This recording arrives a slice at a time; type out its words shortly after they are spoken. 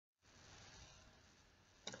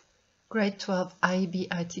Grade 12 IB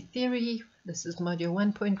IT Theory. This is Module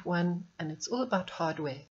 1.1 and it's all about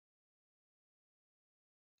hardware.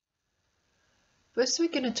 First we're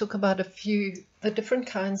going to talk about the different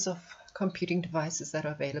kinds of computing devices that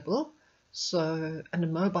are available. So under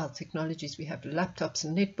mobile technologies we have laptops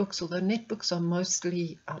and netbooks, although netbooks are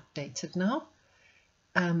mostly outdated now.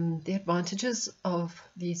 The advantages of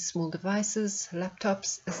these small devices,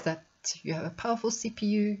 laptops, is that you have a powerful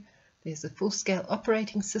CPU, there's a full-scale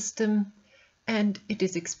operating system, and it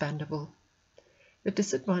is expandable. The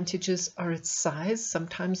disadvantages are its size.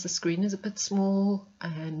 Sometimes the screen is a bit small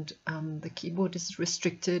and the keyboard is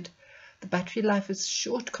restricted. The battery life is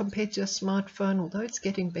short compared to a smartphone, although it's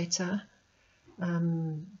getting better,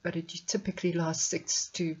 but it typically lasts 6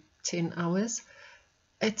 to 10 hours.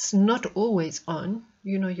 It's not always on.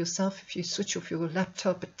 You know yourself, if you switch off your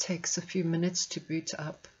laptop, it takes a few minutes to boot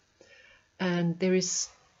up. And there is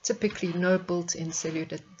typically no built-in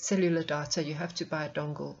cellular data. You have to buy a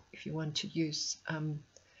dongle if you want to use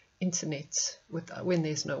internet when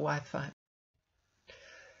there's no Wi-Fi.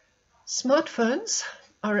 Smartphones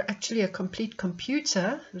are actually a complete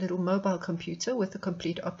computer, a little mobile computer with a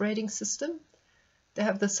complete operating system. They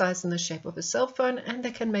have the size and the shape of a cell phone, and they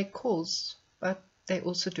can make calls, but they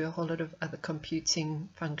also do a whole lot of other computing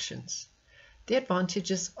functions. The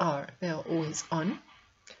advantages are they are always on.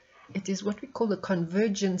 It is what we call a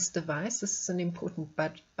convergence device. This is an important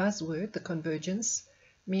buzzword, the convergence,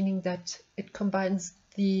 meaning that it combines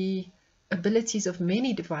the abilities of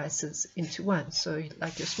many devices into one. So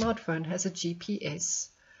like your smartphone has a GPS,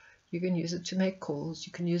 you can use it to make calls,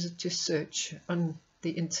 you can use it to search on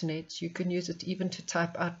the internet, you can use it even to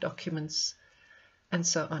type out documents, and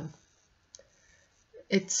so on.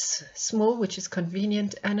 It's small, which is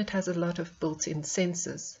convenient, and it has a lot of built-in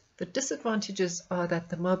sensors. The disadvantages are that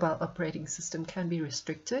the mobile operating system can be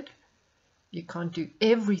restricted. You can't do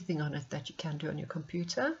everything on it that you can do on your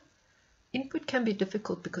computer. Input can be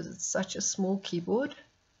difficult because it's such a small keyboard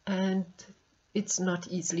and it's not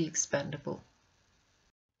easily expandable.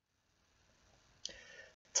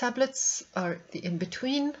 Tablets are the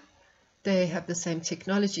in-between. They have the same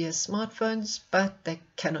technology as smartphones, but they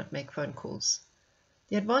cannot make phone calls.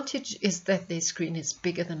 The advantage is that their screen is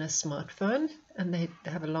bigger than a smartphone and they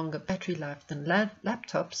have a longer battery life than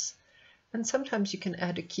laptops, and sometimes you can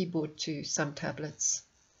add a keyboard to some tablets.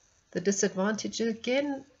 The disadvantage,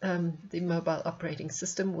 again, the mobile operating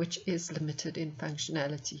system, which is limited in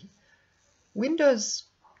functionality. Windows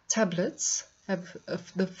tablets have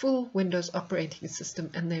the full Windows operating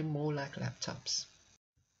system and they're more like laptops.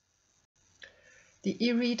 The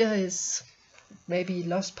e-reader is maybe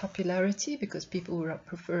lost popularity because people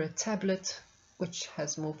prefer a tablet which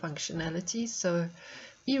has more functionality. So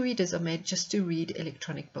e-readers are made just to read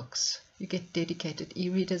electronic books. You get dedicated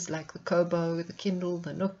e-readers like the Kobo, the Kindle,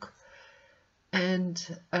 the Nook, and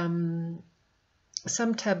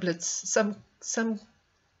some tablets, some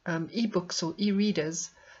e-books or e-readers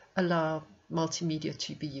allow multimedia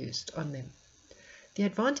to be used on them. The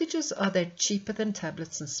advantages are they're cheaper than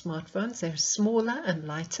tablets and smartphones. They're smaller and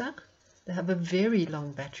lighter. They have a very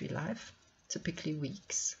long battery life, typically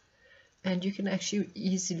weeks, and you can actually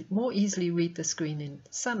more easily read the screen in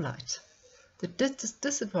sunlight. The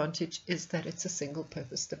disadvantage is that it's a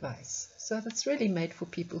single-purpose device, so that's really made for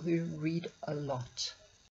people who read a lot.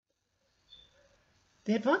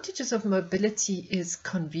 The advantages of mobility is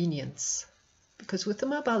convenience, because with a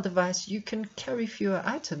mobile device you can carry fewer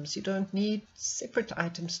items. You don't need separate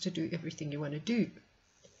items to do everything you want to do.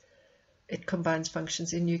 It combines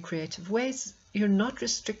functions in new creative ways. You're not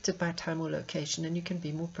restricted by time or location, and you can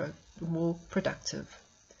be more productive.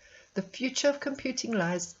 The future of computing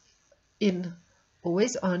lies in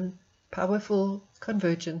always-on, powerful,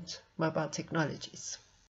 convergent mobile technologies.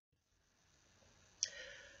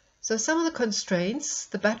 So some of the constraints,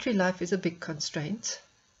 the battery life is a big constraint.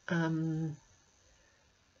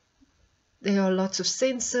 There are lots of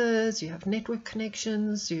sensors, you have network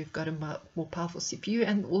connections, you've got a more powerful CPU,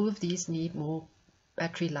 and all of these need more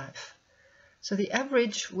battery life. So the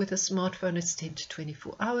average with a smartphone is 10 to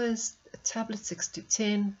 24 hours, a tablet 6 to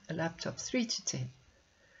 10, a laptop 3 to 10.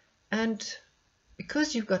 And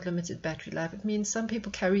because you've got limited battery life, it means some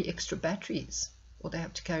people carry extra batteries, or they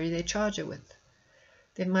have to carry their charger with.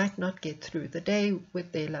 They might not get through the day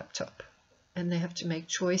with their laptop, and they have to make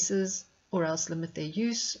choices or else limit their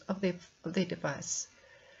use of their device.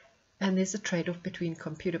 And there's a trade-off between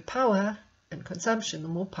computer power and consumption. The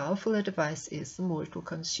more powerful a device is, the more it will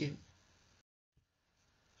consume.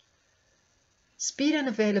 Speed and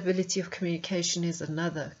availability of communication is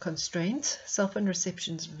another constraint. Cell phone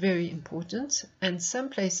reception is very important, and some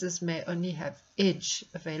places may only have edge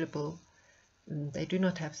available They do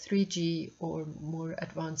not have 3G or more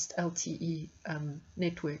advanced LTE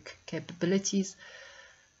network capabilities,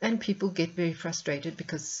 and people get very frustrated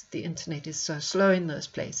because the internet is so slow in those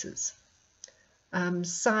places.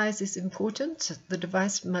 Size is important. The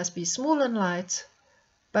device must be small and light,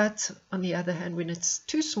 but on the other hand, when it's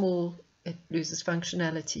too small, it loses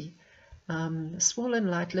functionality. Small and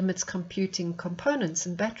light limits computing components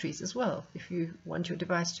and batteries as well. If you want your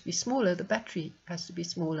device to be smaller, the battery has to be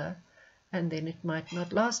smaller, and then it might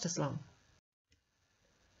not last as long.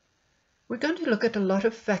 We're going to look at a lot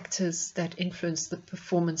of factors that influence the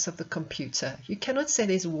performance of the computer. You cannot say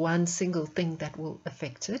there's one single thing that will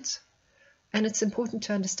affect it, and it's important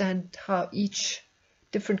to understand how each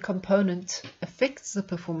different component affects the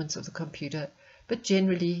performance of the computer. But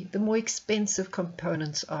generally, the more expensive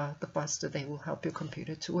components are, the faster they will help your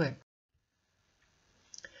computer to work.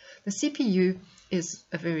 The CPU is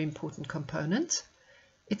a very important component.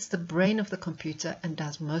 It's the brain of the computer and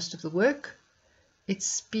does most of the work. Its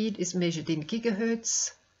speed is measured in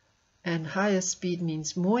gigahertz, and higher speed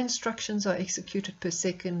means more instructions are executed per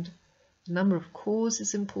second. The number of cores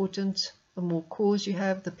is important. The more cores you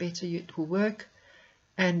have, the better it will work,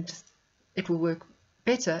 and it will work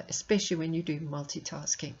better, especially when you do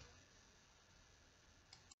multitasking.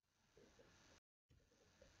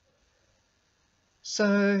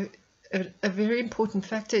 So a very important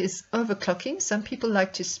factor is overclocking. Some people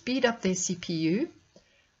like to speed up their CPU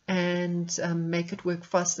and make it work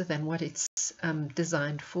faster than what it's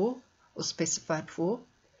designed for or specified for.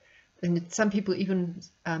 And some people even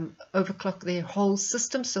overclock their whole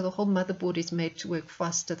system, so the whole motherboard is made to work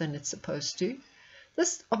faster than it's supposed to.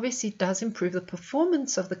 This obviously does improve the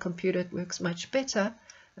performance of the computer. It works much better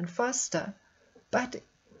and faster, but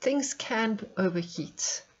things can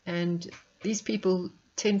overheat, and these people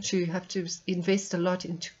tend to have to invest a lot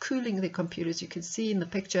into cooling their computers. You can see in the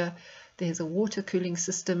picture there's a water cooling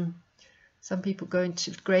system. Some people go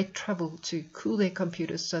into great trouble to cool their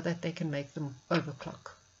computers so that they can make them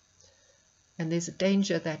overclock. And there's a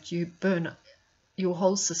danger that you burn your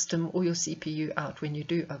whole system or your CPU out when you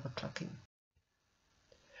do overclocking.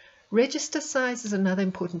 Register size is another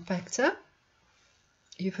important factor.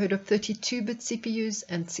 You've heard of 32-bit CPUs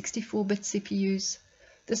and 64-bit CPUs.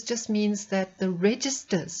 This just means that the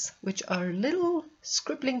registers, which are little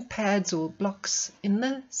scribbling pads or blocks in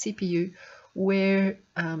the CPU where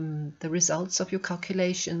the results of your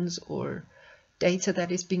calculations or data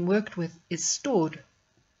that is being worked with is stored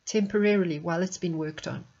temporarily while it's been worked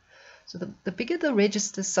on. So the bigger the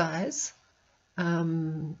register size,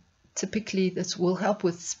 typically this will help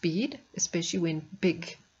with speed, especially when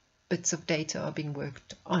big bits of data are being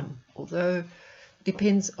worked on, although it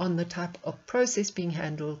depends on the type of process being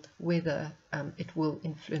handled whether it will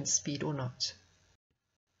influence speed or not.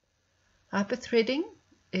 Hyperthreading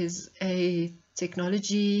is a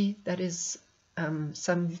technology that is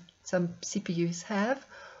some CPUs have,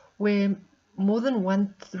 where more than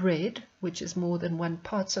one thread, which is more than one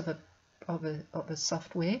parts of a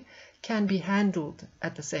software, can be handled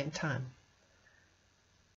at the same time.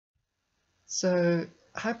 So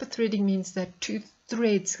hyperthreading means that two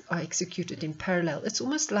threads are executed in parallel. It's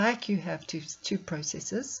almost like you have two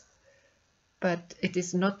processors, but it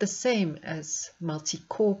is not the same as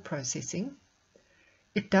multi-core processing.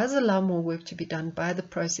 It does allow more work to be done by the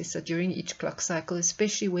processor during each clock cycle,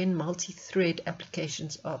 especially when multi-thread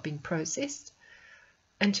applications are being processed.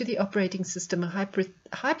 And to the operating system, a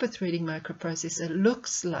hyperthreading microprocessor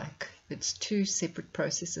looks like it's two separate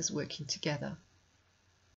processors working together.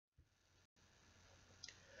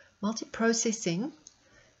 Multiprocessing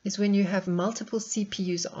is when you have multiple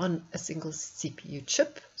CPUs on a single CPU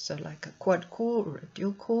chip, so like a quad core or a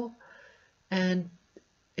dual core, and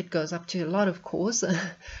it goes up to a lot of cores.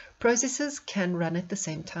 Processors can run at the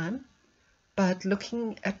same time, but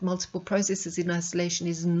looking at multiple processors in isolation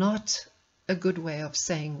is not a good way of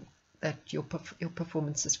saying that your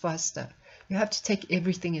performance is faster. You have to take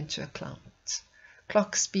everything into account: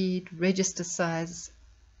 clock speed, register size,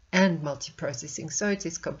 and multiprocessing, so it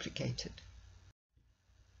is complicated.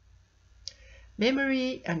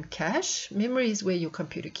 Memory and cache. Memory is where your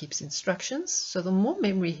computer keeps instructions, so the more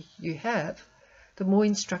memory you have, the more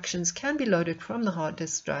instructions can be loaded from the hard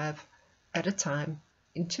disk drive at a time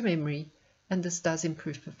into memory, and this does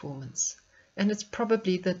improve performance. And it's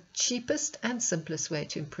probably the cheapest and simplest way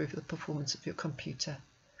to improve the performance of your computer.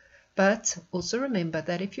 But also remember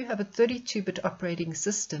that if you have a 32-bit operating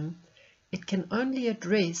system, it can only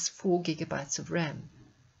address 4 gigabytes of RAM.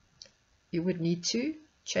 You would need to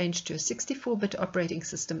change to a 64-bit operating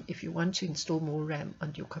system if you want to install more RAM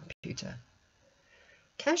on your computer.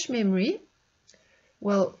 Cache memory.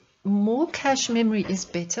 Well, more cache memory is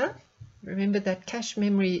better. Remember that cache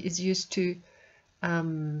memory is used in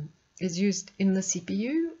the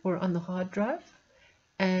CPU or on the hard drive,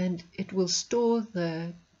 and it will store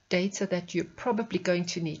the data that you're probably going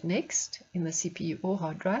to need next in the CPU or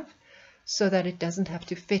hard drive, so that it doesn't have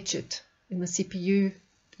to fetch it. In the CPU,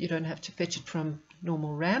 you don't have to fetch it from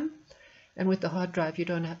normal RAM, and with the hard drive, you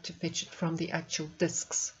don't have to fetch it from the actual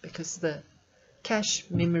disks, because the cache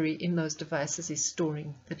memory in those devices is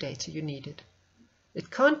storing the data you needed. It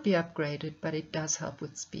can't be upgraded, but it does help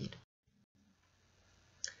with speed.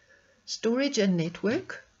 Storage and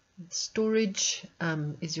network. Storage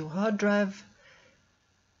is your hard drive.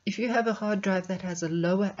 If you have a hard drive that has a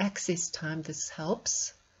lower access time, this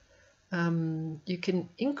helps. You can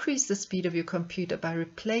increase the speed of your computer by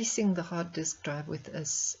replacing the hard disk drive with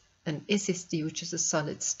an SSD, which is a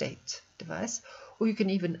solid state device, or you can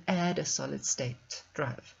even add a solid state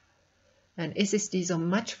drive. And SSDs are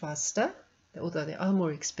much faster, although they are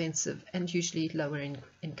more expensive and usually lower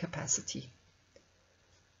in capacity.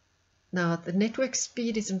 Now, the network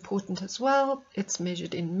speed is important as well. It's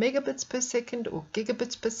measured in megabits per second or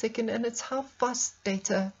gigabits per second, and it's how fast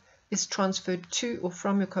data is transferred to or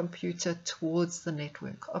from your computer towards the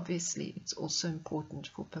network. Obviously, it's also important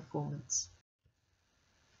for performance.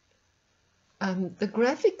 The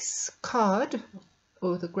graphics card,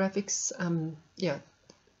 or the graphics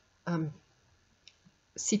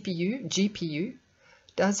CPU, GPU,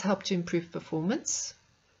 does help to improve performance,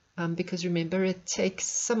 because remember, it takes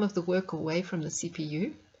some of the work away from the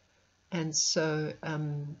CPU, and so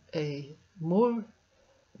a more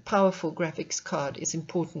powerful graphics card is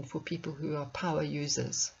important for people who are power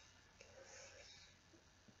users.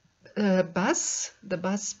 The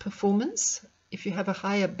bus performance. If you have a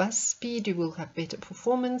higher bus speed, you will have better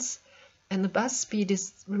performance. And the bus speed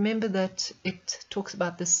is, remember that it talks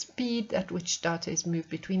about the speed at which data is moved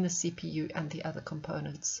between the CPU and the other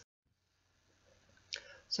components.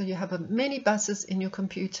 So you have many buses in your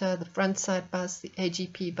computer: the front side bus, the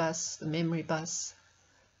AGP bus, the memory bus,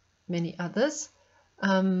 many others.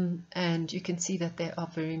 And you can see that they are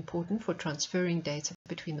very important for transferring data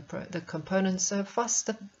between the components. So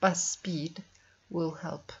faster bus speed will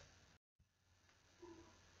help.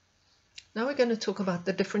 Now we're going to talk about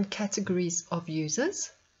the different categories of users.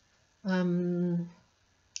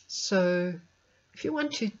 So if you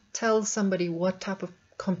want to tell somebody what type of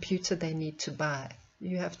computer they need to buy,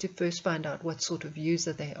 you have to first find out what sort of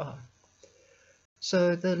user they are.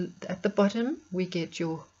 So at the bottom we get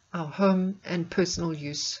our home and personal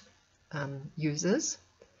use users.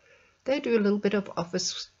 They do a little bit of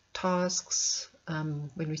office tasks.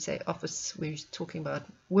 When we say office, we're talking about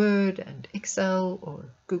Word and Excel or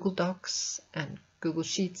Google Docs and Google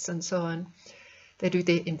Sheets and so on. They do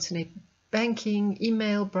their internet banking,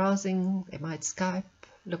 email, browsing. They might Skype,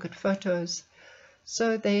 look at photos.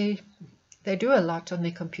 So they do a lot on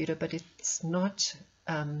their computer, but it's not,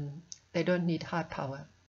 they don't need high power.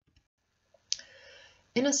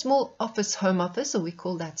 In a small office, home office, or we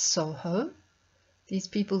call that SOHO, these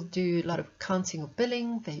people do a lot of accounting or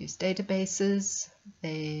billing. They use databases.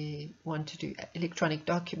 They want to do electronic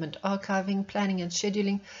document archiving, planning and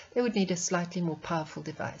scheduling. They would need a slightly more powerful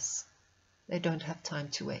device. They don't have time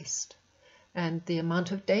to waste. And the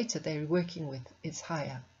amount of data they're working with is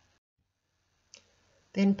higher.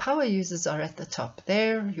 Then power users are at the top.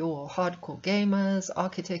 They're your hardcore gamers,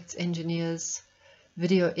 architects, engineers,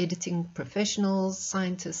 video editing professionals,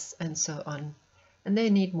 scientists, and so on. And they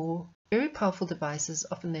need more very powerful devices.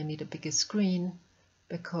 Often they need a bigger screen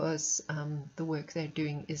because the work they're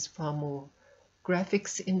doing is far more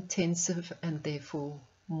graphics intensive and therefore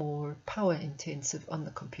more power intensive on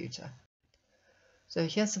the computer. So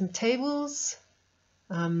here's some tables.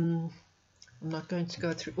 I'm not going to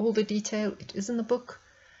go through all the detail. It is in the book.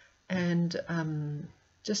 And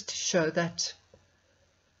just to show that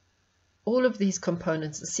all of these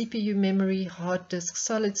components, the CPU, memory, hard disk,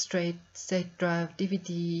 solid state drive,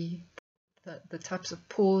 DVD, the types of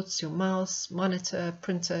ports, your mouse, monitor,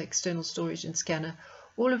 printer, external storage, and scanner,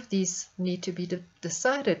 all of these need to be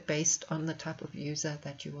decided based on the type of user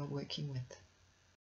that you are working with.